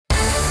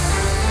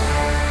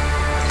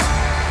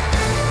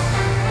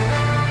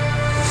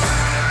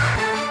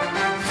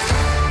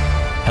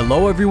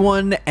Hello,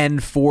 everyone,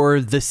 and for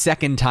the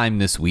second time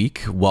this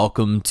week,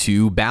 welcome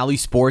to Bally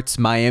Sports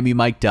Miami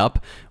Mic'd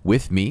Up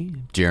with me,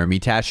 Jeremy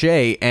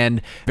Taché,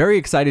 and very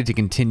excited to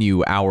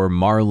continue our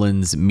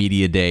Marlins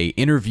Media Day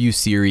interview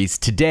series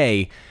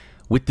today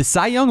with the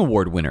Cy Young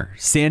Award winner,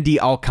 Sandy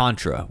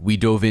Alcantara. We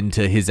dove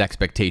into his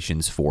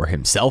expectations for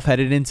himself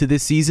headed into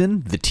this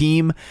season, the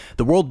team,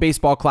 the World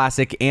Baseball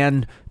Classic,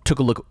 and took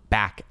a look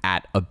back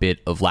at a bit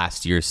of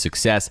last year's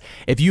success.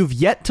 If you've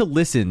yet to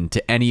listen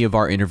to any of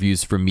our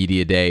interviews from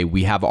Media Day,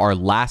 we have our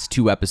last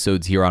two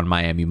episodes here on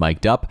Miami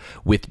Mic'd Up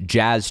with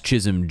Jazz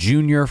Chisholm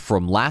Jr.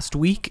 from last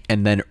week,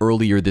 and then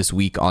earlier this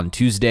week on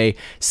Tuesday,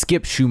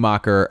 Skip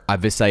Schumacher,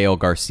 Avisail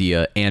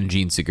Garcia, and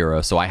Jean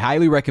Segura. So I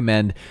highly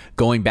recommend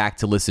going back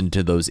to listen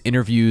to those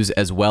interviews,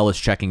 as well as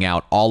checking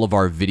out all of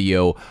our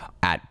video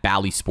at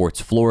Bally Sports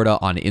Florida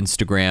on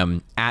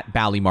Instagram, at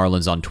Bally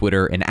Marlins on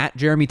Twitter, and at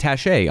Jeremy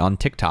Taché on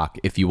TikTok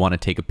if you want to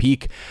take a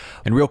peek.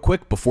 And real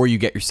quick, before you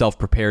get yourself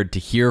prepared to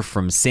hear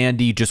from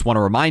Sandy, just want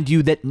to remind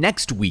you that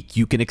next week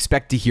you can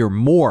expect to hear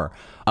more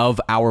of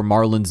our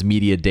Marlins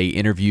Media Day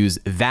interviews,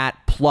 that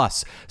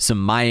plus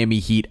some Miami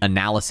Heat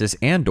analysis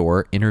and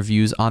or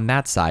interviews on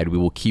that side. We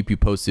will keep you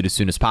posted as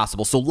soon as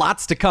possible. So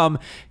lots to come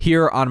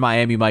here on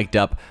Miami Mic'd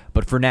Up.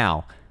 But for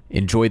now,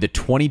 enjoy the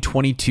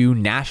 2022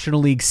 National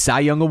League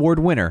Cy Young Award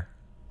winner,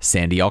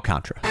 Sandy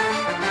Alcantara.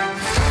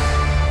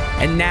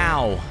 And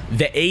now,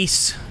 the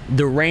ace,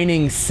 the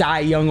reigning Cy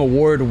Young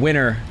Award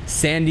winner,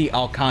 Sandy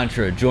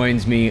Alcantara,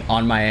 joins me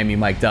on Miami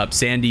Mic'd Up.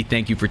 Sandy,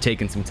 thank you for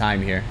taking some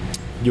time here.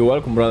 You're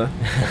welcome, brother.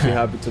 I'm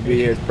happy to be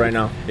here right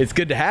now. It's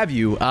good to have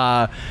you.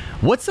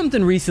 What's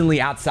something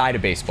recently outside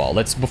of baseball?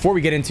 Before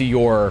we get into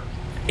your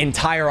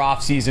entire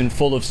offseason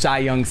full of Cy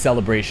Young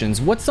celebrations,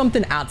 what's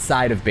something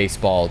outside of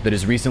baseball that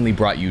has recently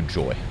brought you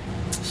joy?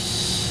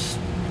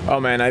 Oh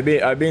man,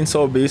 I've been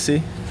so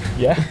busy.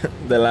 Yeah.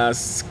 The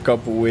last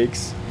couple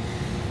weeks.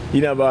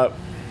 But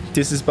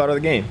this is part of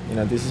the game.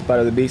 This is part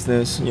of the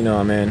business.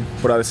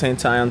 But at the same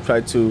time,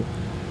 try to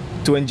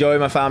enjoy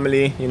my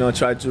family.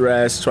 Try to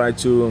rest. Try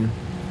to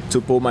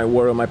pull my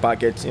work in my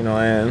pocket.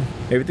 And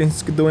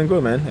everything's doing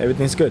good, man.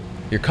 Everything's good.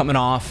 You're coming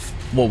off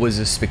what was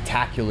a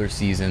spectacular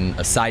season,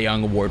 a Cy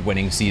Young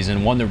Award-winning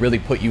season, one that really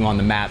put you on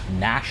the map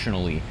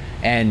nationally.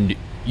 And,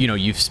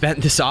 you've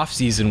spent this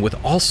offseason with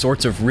all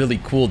sorts of really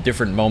cool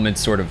different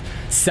moments sort of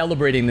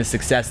celebrating the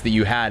success that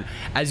you had.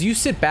 As you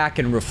sit back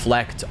and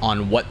reflect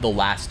on what the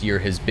last year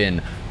has been,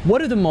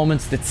 what are the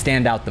moments that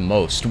stand out the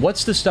most?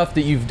 What's the stuff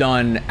that you've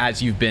done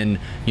as you've been,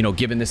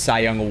 given the Cy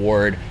Young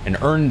Award and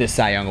earned this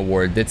Cy Young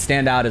Award that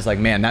stand out as like,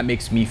 man, that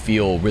makes me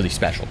feel really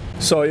special?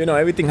 So,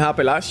 everything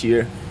happened last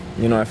year.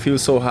 I feel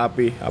so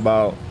happy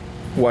about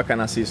what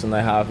kind of season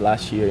I have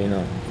last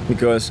year,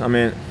 because,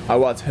 I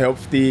was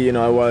healthy,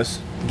 I was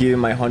giving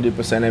my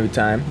 100% every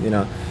time,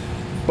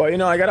 But,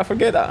 I gotta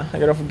forget that.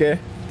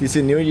 This is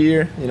a new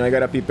year, I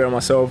gotta prepare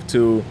myself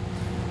to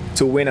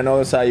win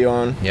another Cy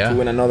Young, to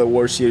win another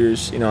World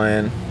Series,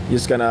 and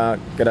just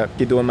gotta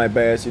keep doing my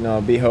best,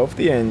 be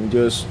healthy and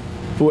just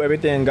put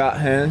everything in God's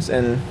hands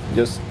and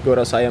just go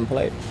outside and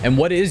play. And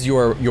what is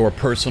your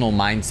personal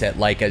mindset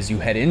like as you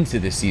head into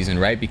this season,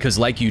 right? Because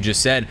like you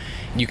just said,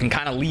 you can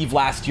kind of leave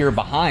last year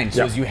behind.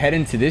 So as you head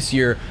into this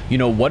year,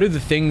 what are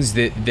the things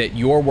that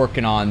you're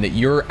working on, that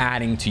you're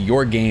adding to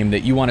your game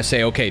that you want to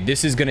say, okay,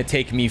 this is going to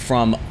take me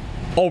from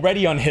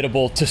already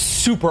unhittable to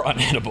super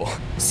unhittable?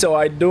 So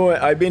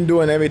I've been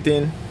doing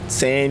everything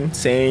same.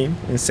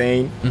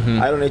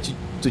 Mm-hmm. I don't need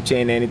to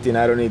change anything.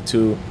 I don't need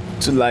to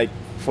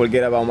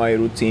forget about my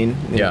routine,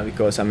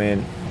 because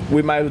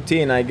with my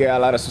routine I get a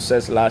lot of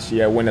success last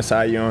year. I won a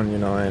Cy Young,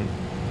 and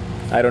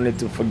I don't need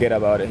to forget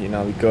about it,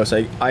 because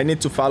I need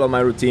to follow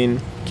my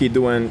routine, keep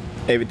doing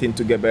everything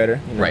to get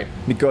better, right?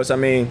 Because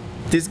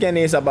this game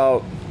is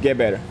about get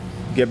better,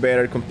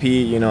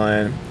 compete,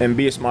 and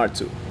be smart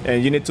too,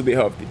 and you need to be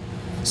healthy.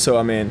 So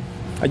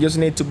I just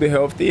need to be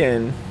healthy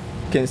and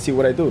can see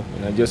what I do,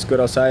 just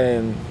go outside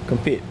and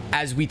compete.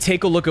 As we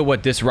take a look at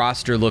what this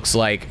roster looks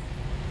like,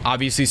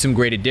 obviously some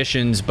great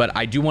additions, but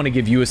I do want to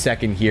give you a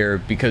second here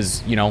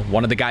because,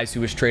 one of the guys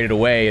who was traded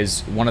away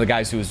is one of the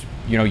guys who was,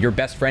 your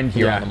best friend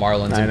here on the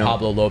Marlins, and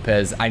Pablo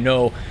Lopez. I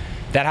know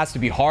that has to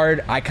be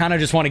hard. I kind of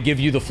just want to give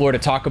you the floor to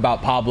talk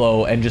about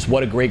Pablo and just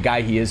what a great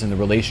guy he is in the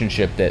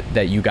relationship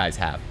that you guys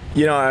have.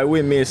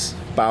 We miss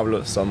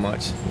Pablo so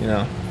much,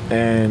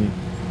 and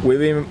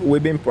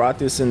we've been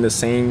practicing the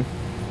same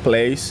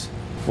place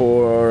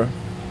for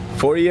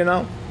 4 years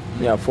now.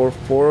 Yeah, for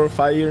 4 or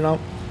 5 years now.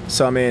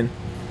 So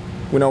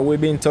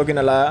we've been talking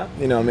a lot,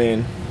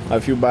 I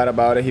feel bad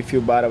about it. He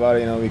feel bad about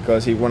it,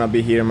 because he want to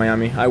be here in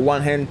Miami. I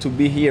want him to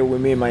be here with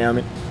me in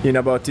Miami,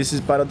 but this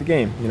is part of the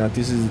game.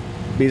 This is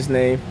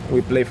business.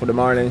 We play for the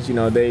Marlins,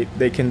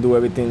 they can do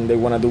everything they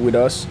want to do with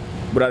us.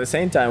 But at the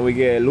same time, we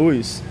get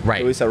Luis.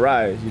 Right. Luis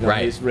Arraez,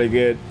 he's really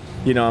good.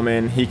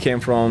 He came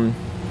from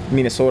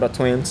Minnesota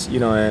Twins,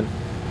 and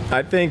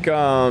I think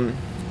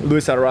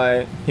Luis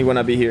Arraez, he want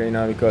to be here,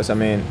 because,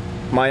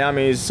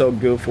 Miami is so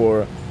good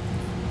for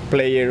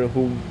player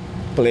who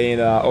play in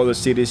other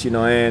cities,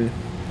 and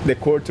the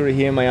culture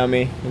here in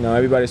Miami.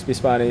 Everybody speaks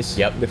Spanish.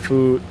 Yep. The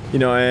food.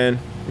 And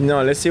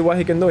let's see what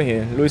he can do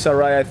here. Luis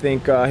Arraez, I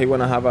think he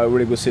wanna have a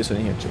really good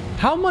season here too.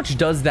 How much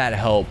does that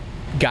help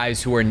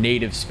guys who are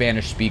native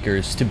Spanish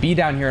speakers to be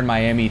down here in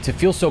Miami, to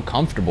feel so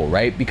comfortable,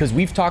 right? Because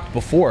we've talked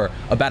before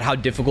about how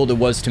difficult it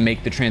was to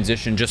make the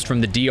transition just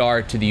from the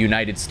DR to the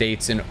United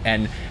States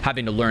and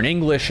having to learn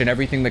English and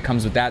everything that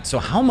comes with that. So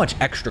how much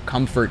extra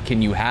comfort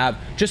can you have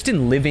just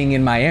in living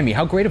in Miami?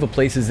 How great of a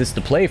place is this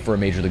to play for a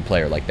major league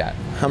player like that?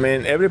 I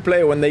mean, every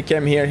player, when they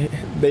came here,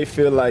 they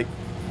feel like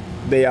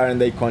they are in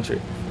their country,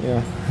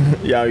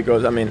 Yeah,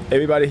 because, I mean,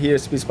 everybody here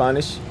speaks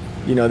Spanish.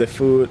 The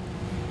food,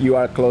 you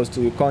are close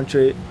to your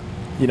country.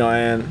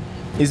 And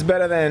it's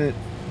better than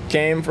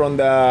came from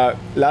the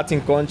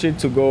Latin country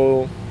to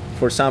go,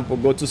 for example,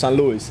 go to San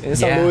Luis. In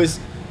San Luis,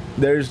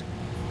 there's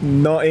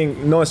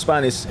no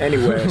Spanish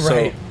anywhere. Right.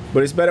 So,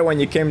 but it's better when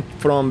you came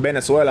from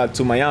Venezuela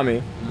to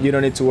Miami. You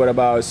don't need to worry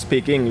about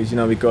speak English,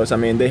 because I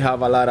mean they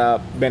have a lot of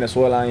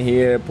Venezuelan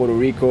here, Puerto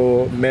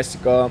Rico,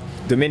 Mexico,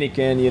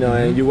 Dominican,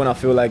 and you wanna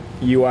feel like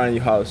you are in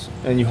your house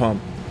and your home.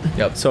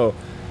 Yep. So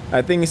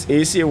I think it's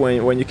easier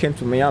when you came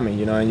to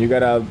Miami, and you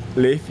gotta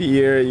live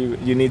here.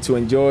 You need to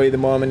enjoy the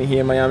moment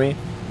here in Miami,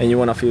 and you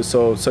wanna feel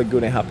so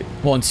good and happy.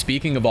 Well, and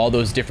speaking of all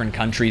those different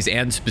countries,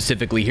 and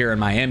specifically here in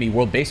Miami,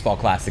 World Baseball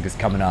Classic is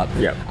coming up.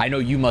 Yeah. I know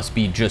you must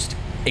be just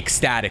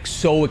ecstatic,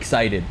 so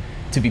excited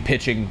to be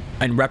pitching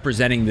and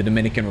representing the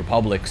Dominican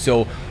Republic.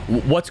 So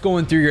what's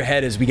going through your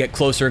head as we get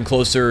closer and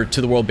closer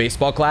to the World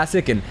Baseball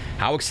Classic, and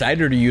how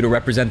excited are you to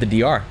represent the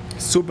DR?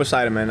 Super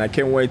excited, man. I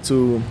can't wait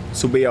to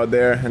be out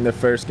there in the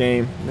first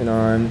game,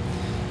 and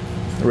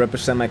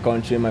represent my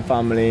country, my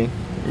family,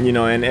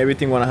 and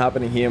everything wanna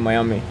happen here in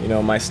Miami.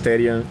 My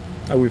stadium,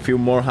 I will feel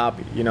more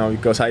happy,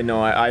 because I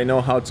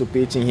know how to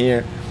pitch in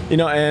here,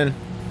 and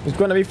it's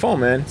gonna be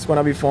fun, man. It's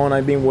gonna be fun.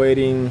 I've been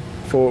waiting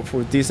for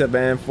this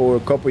event for a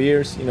couple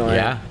years,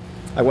 Yeah.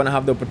 I wanna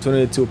have the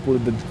opportunity to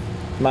put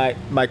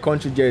my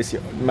country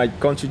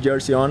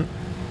jersey on,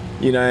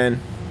 and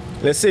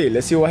let's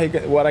see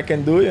what I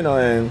can do, and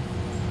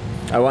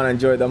I want to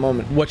enjoy the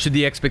moment. What should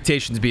the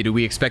expectations be? Do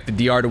we expect the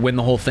DR to win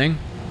the whole thing?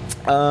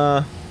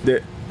 I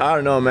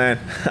don't know, man.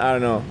 I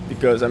don't know,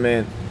 because I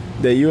mean,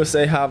 the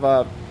USA have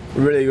a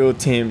really good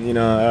team.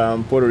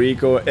 Puerto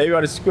Rico,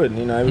 everybody's good.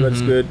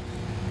 Everybody's good.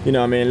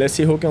 I mean, let's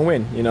see who can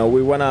win.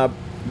 We wanna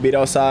beat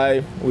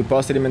outside with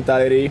positive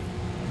mentality,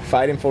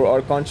 fighting for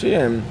our country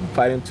and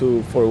fighting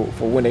for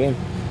win the game.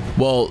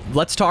 Well,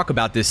 let's talk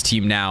about this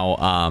team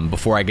now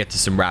before I get to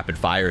some rapid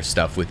fire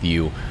stuff with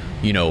you.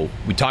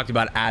 We talked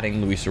about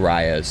adding Luis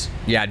Arraez.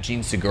 Yeah,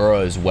 Gene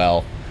Segura as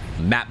well.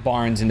 Matt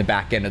Barnes in the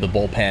back end of the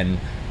bullpen.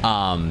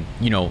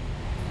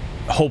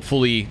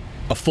 Hopefully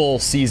a full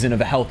season of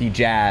a healthy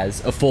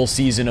Jazz, a full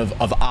season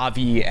of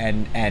Avi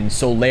and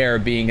Soler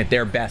being at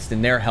their best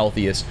and their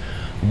healthiest.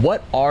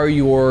 What are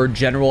your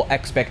general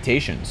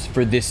expectations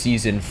for this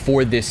season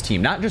for this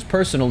team? Not just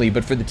personally,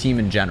 but for the team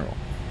in general.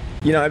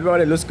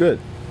 Everybody looks good.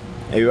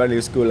 Everybody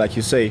looks good, like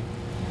you say.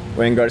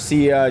 When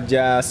Garcia,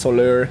 Jazz,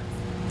 Soler,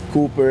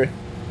 Cooper,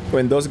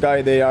 when those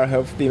guys, they are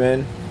healthy,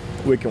 man,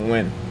 we can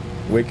win.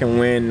 We can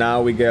win.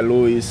 Now we get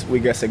Luis, we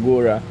get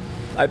Segura.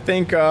 I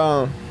think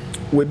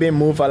we've been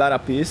moved a lot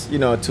of pieces,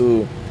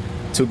 to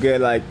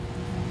get like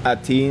a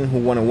team who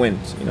want to win,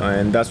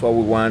 and that's what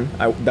we want.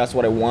 That's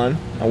what I want.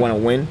 I want to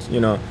win,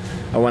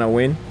 I want to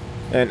win,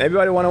 and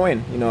everybody want to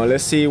win.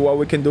 Let's see what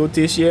we can do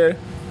this year.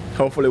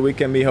 Hopefully we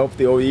can be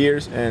healthy all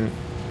years, and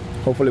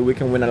hopefully we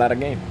can win a lot of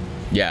games.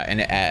 Yeah,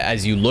 and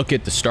as you look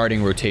at the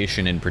starting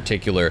rotation in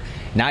particular,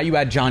 now you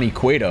add Johnny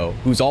Cueto,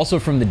 who's also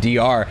from the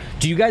DR.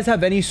 Do you guys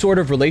have any sort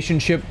of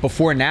relationship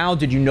before now?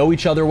 Did you know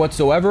each other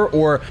whatsoever?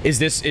 Or is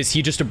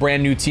he just a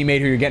brand new teammate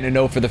who you're getting to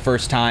know for the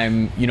first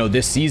time,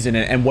 this season?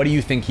 And what do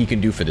you think he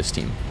can do for this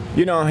team?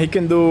 He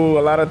can do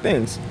a lot of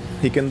things.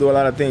 He's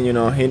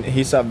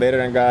a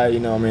veteran guy,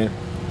 I mean,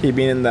 he's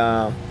been in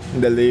the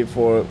league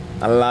for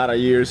a lot of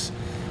years,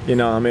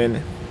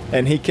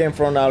 and he came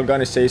from the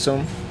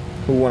organization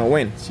who want to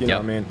win,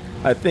 Yep.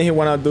 I think he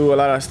want to do a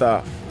lot of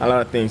stuff, a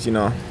lot of things, He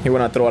want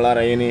to throw a lot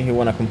of innings, he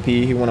want to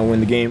compete, he want to win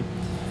the game.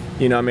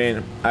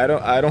 I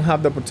don't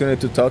have the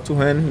opportunity to talk to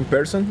him in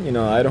person,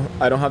 I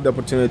don't have the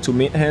opportunity to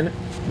meet him,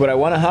 but I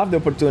want to have the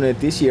opportunity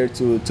this year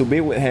to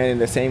be with him in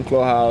the same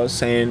clubhouse,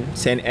 same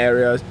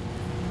areas,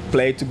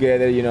 play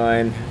together,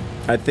 and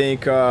I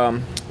think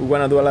we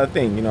want to do a lot of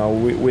things,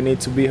 we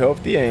need to be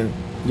healthy and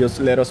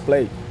just let us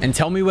play. And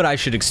tell me what I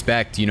should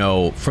expect,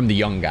 from the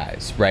young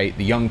guys, right?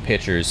 The young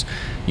pitchers,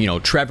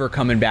 Trevor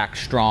coming back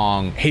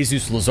strong,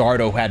 Jesus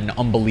Luzardo had an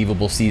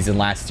unbelievable season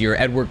last year,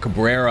 Edward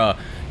Cabrera,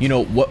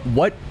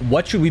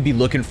 what should we be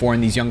looking for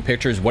in these young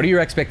pitchers? What are your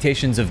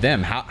expectations of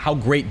them? How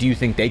great do you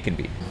think they can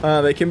be?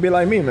 They can be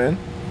like me, man.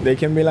 They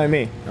can be like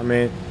me. I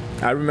mean,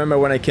 I remember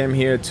when I came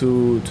here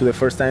to the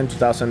first time,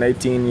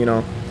 2018,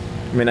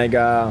 I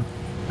got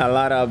a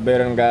lot of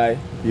veteran guy,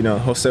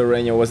 Jose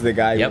Ureña was the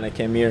guy Yep. when I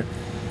came here.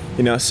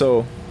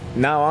 So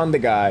now I'm the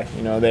guy.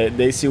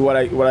 They see what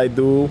I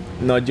do,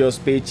 not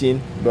just pitching,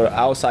 but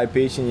outside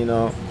pitching.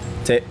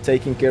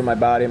 Taking care of my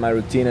body, my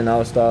routine, and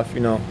all stuff.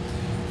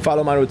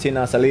 follow my routine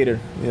as a leader,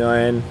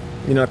 and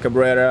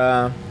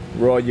Cabrera,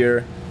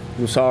 Roger,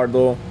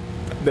 Luzardo,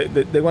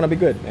 they want to be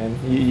good, and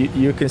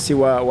you can see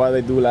what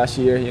they do last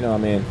year.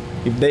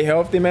 If they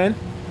healthy, man,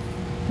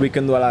 we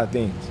can do a lot of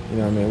things.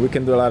 We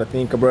can do a lot of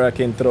things. Cabrera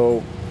can throw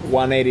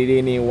 180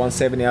 inning,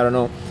 170, I don't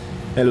know.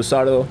 And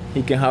Luzardo,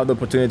 he can have the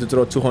opportunity to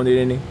throw 200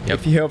 inning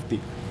if he's healthy.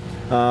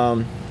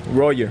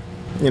 Roger,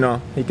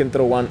 he can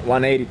throw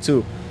 180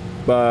 too.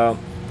 But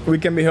we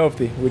can be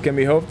healthy.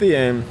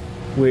 And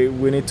we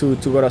need to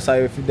go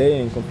outside every day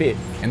and compete.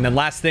 And then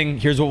last thing,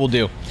 here's what we'll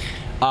do.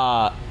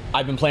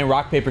 I've been playing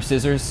rock, paper,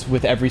 scissors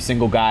with every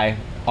single guy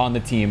on the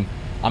team.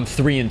 I'm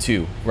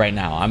 3-2 right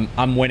now.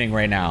 I'm winning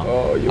right now.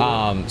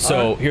 Oh,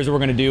 so here's what we're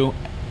gonna do.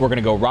 We're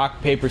gonna go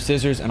rock, paper,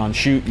 scissors, and on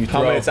shoot you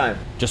throw. How many times?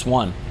 Just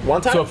one.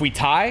 One time? So if we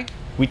tie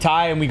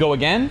and we go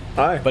again.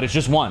 All right. But it's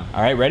just one.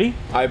 All right, ready?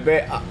 I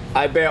bet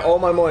all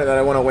my money that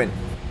I want to win.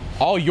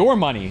 All your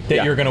money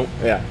that you're gonna.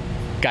 Yeah.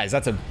 Guys,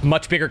 that's a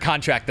much bigger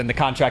contract than the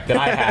contract that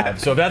I have.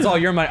 So if that's all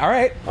your money, all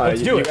right,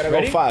 let's do it. You gotta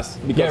ready? go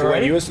fast because when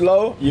ready? you're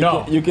slow,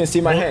 you can see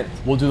my hand.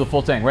 We'll do the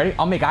full thing. Ready?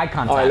 I'll make eye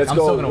contact. All right, let's I'm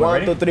go. still gonna win. 1,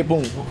 Ready? 2, 3,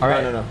 boom. All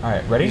right. No. All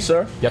right, ready? You,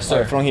 sir? Yes, sir.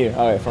 All right, from here.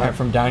 All right, All right,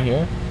 from down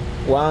here.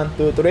 1,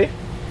 2, 3.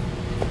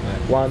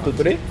 1, 2,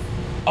 3.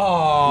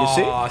 Oh,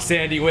 You see?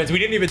 Sandy wins. We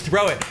didn't even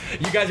throw it.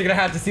 You guys are gonna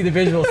have to see the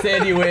visual.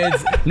 Sandy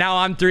wins. Now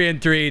I'm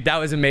 3-3. That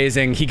was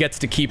amazing. He gets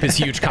to keep his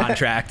huge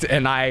contract,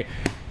 and I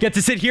get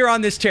to sit here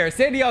on this chair.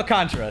 Sandy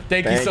Alcantara,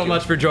 thank you so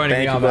much for joining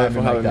me on my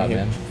for having me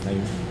here.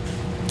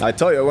 I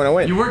told you I want to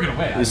win. You were gonna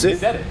win. You see? You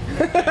said it.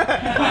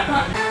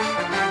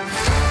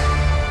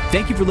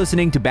 Thank you for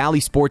listening to Bally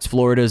Sports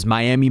Florida's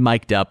Miami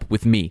Mic'd Up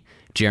with me,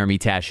 Jeremy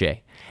Taché.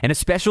 And a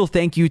special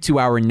thank you to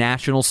our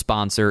national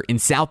sponsor in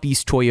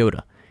Southeast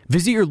Toyota.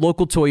 Visit your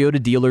local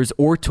Toyota dealers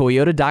or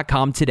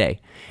Toyota.com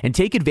today and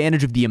take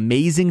advantage of the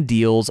amazing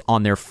deals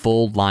on their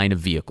full line of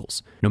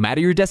vehicles. No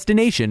matter your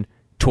destination,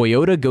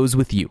 Toyota goes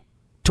with you.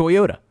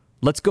 Toyota,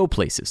 let's go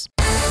places.